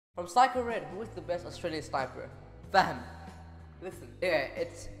From Psycho Red, who is the best Australian sniper? Fam, listen, yeah,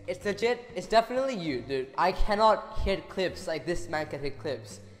 it's legit. It's definitely you, dude. I cannot hit clips like this man can hit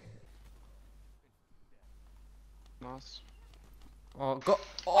clips. Nice. Oh, go.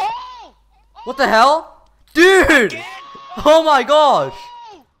 Oh! What the hell? Dude! Oh my gosh!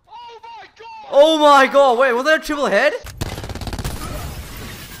 Oh my god, wait, was that a triple head?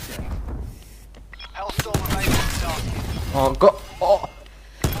 Oh god. Oh.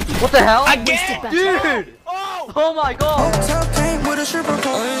 What the hell? Again! Dude! Oh my god!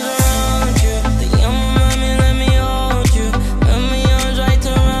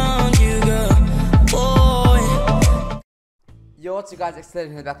 Yo, what's up guys,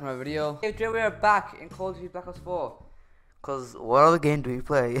 XADD here back in my video. Hey, today we are back in Call of Duty Black Ops 4. Cause what other game do we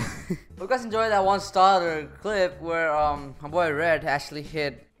play? Hope you guys enjoyed that one starter clip where my boy Red actually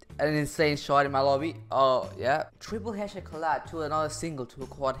hit an insane shot in my lobby. Oh yeah. Triple headshot collab to another single to a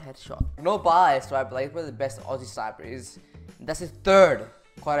quad headshot. No bias, right? But like one of the best Aussie snipers. That's his third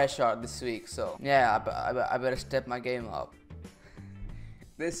quad headshot this week. So yeah, I better step my game up.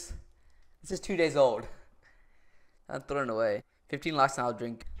 This is 2 days old. I'm throwing it away. 15 likes and I'll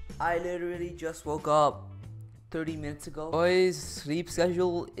drink. I literally just woke up 30 minutes ago. Boys, sleep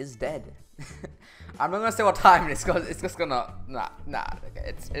schedule is dead. I'm not gonna say what time it is because it's just gonna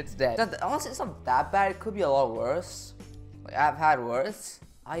okay, it's dead. Honestly, it's not that bad. It could be a lot worse. Like I've had worse.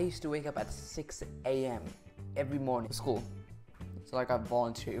 I used to wake up at 6 AM every morning for school. So like I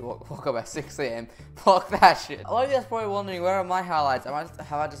voluntarily woke up at 6 AM. Fuck that shit. A lot of you guys probably wondering where are my highlights.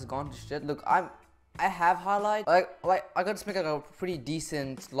 Have I just gone to shit? Look, I have highlights. Like I could just make like a pretty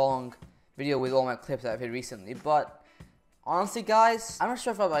decent long video with all my clips that I've hit recently. But honestly, guys, I'm not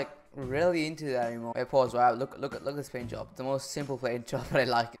sure if I'm like really into that anymore. Wait, pause. Right, look at this paint job. It's the most simple paint job, but I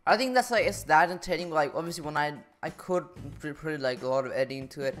like it. I think that's like it's that entertaining. Like obviously when I could put like a lot of editing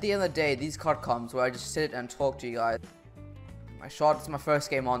to it. At the end of the day, these card comes where I just sit and talk to you guys. My shot. It's my first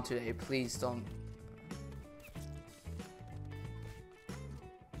game on today. Please don't.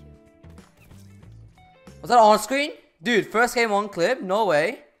 Was that on screen? Dude, first game on clip? No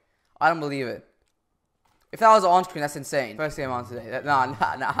way. I don't believe it. If that was on screen, that's insane. First game on today.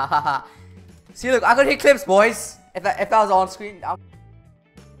 Nah. See, look, I could hit clips, boys. If that was on screen.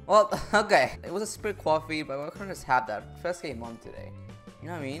 Well, okay. It was a split quad feed, but we couldn't just have that. First game on today. You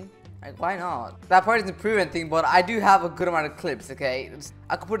know what I mean? Like, why not? That part is an improvement thing, but I do have a good amount of clips, okay?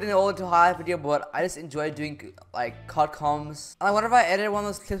 I could put it all into a highlight video, but I just enjoy doing, like, cut comms. And like, whenever I edit one of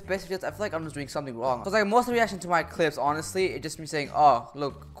those clips-based videos, I feel like I'm just doing something wrong. Because, like, most of the reaction to my clips, honestly, it's just me saying, oh,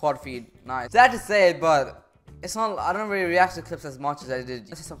 look, quad feed, nice. Sad to say it, but it's not, I don't really react to clips as much as I did.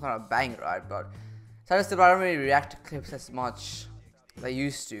 This is some kind of banger, right? But sad to say, but I don't really react to clips as much I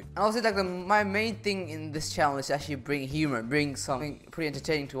used to. And also like my main thing in this channel is to actually bring humor, bring something pretty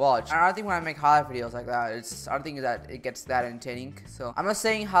entertaining to watch. And I don't think when I make highlight videos like that, I don't think that it gets that entertaining. So I'm not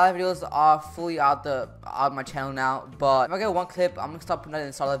saying highlight videos are fully out my channel now, but if I get one clip, I'm gonna start putting that in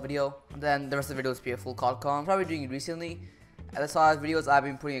the starlight video, and then the rest of the videos be a full card com. I'm probably doing it recently. At the starlight videos, I've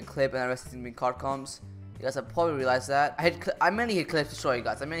been putting a clip, and the rest has been card coms. You guys have probably realized that. I mainly hit clips to show you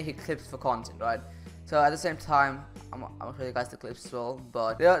guys. I mainly hit clips for content, right? So at the same time, I'm gonna show you guys the clips as well,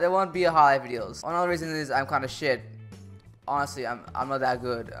 but there won't be a highlight videos. Another reason is I'm kind of shit. Honestly, I'm not that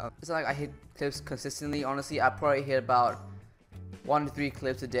good. It's not like I hit clips consistently. Honestly, I probably hit about 1 to 3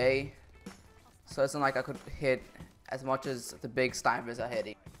 clips a day. So it's not like I could hit as much as the big snipers are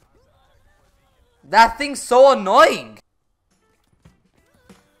hitting. That thing's so annoying.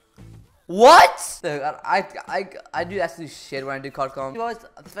 What? Look, I do actually shit when I do card com. I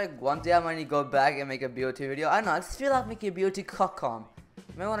feel like one day I might need to go back and make a BO2 video. I don't know, I just feel like making a BO2 card com.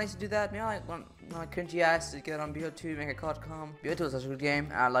 Remember when I used to do that? Remember like when my cringy ass to get on BO2, make a card com? BO2 was such a good game,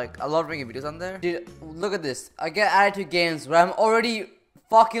 and I love making videos on there. Dude, look at this. I get added to games where I'm already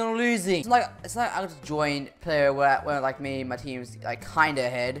fucking losing. It's like I just joined player where like me and my team's like kinda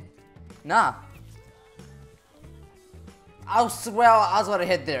ahead. Nah. I swear I was gonna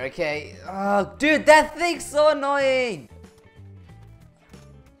hit there, okay? Oh, dude, that thing's so annoying!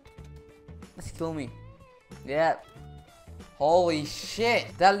 Let's kill me. Yeah. Holy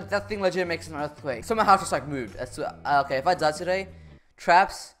shit. That thing legit makes an earthquake. So my house just like moved. Okay, if I die today,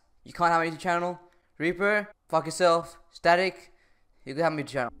 Traps, you can't have my YouTube channel. Reaper, fuck yourself. Static, you can have my YouTube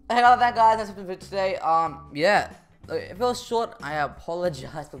channel. Hey, that guys, that's it for today. Yeah. If it was short, I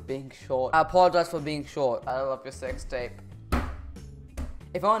apologize for being short. I love your sex tape.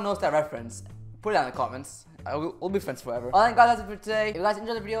 If anyone knows that reference, put it down in the comments. We'll be friends forever. Alright guys, that's it for today. If you guys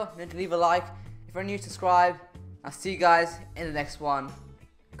enjoyed the video, remember to leave a like. If you're new, subscribe. I'll see you guys in the next one.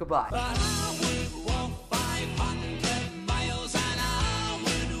 Goodbye.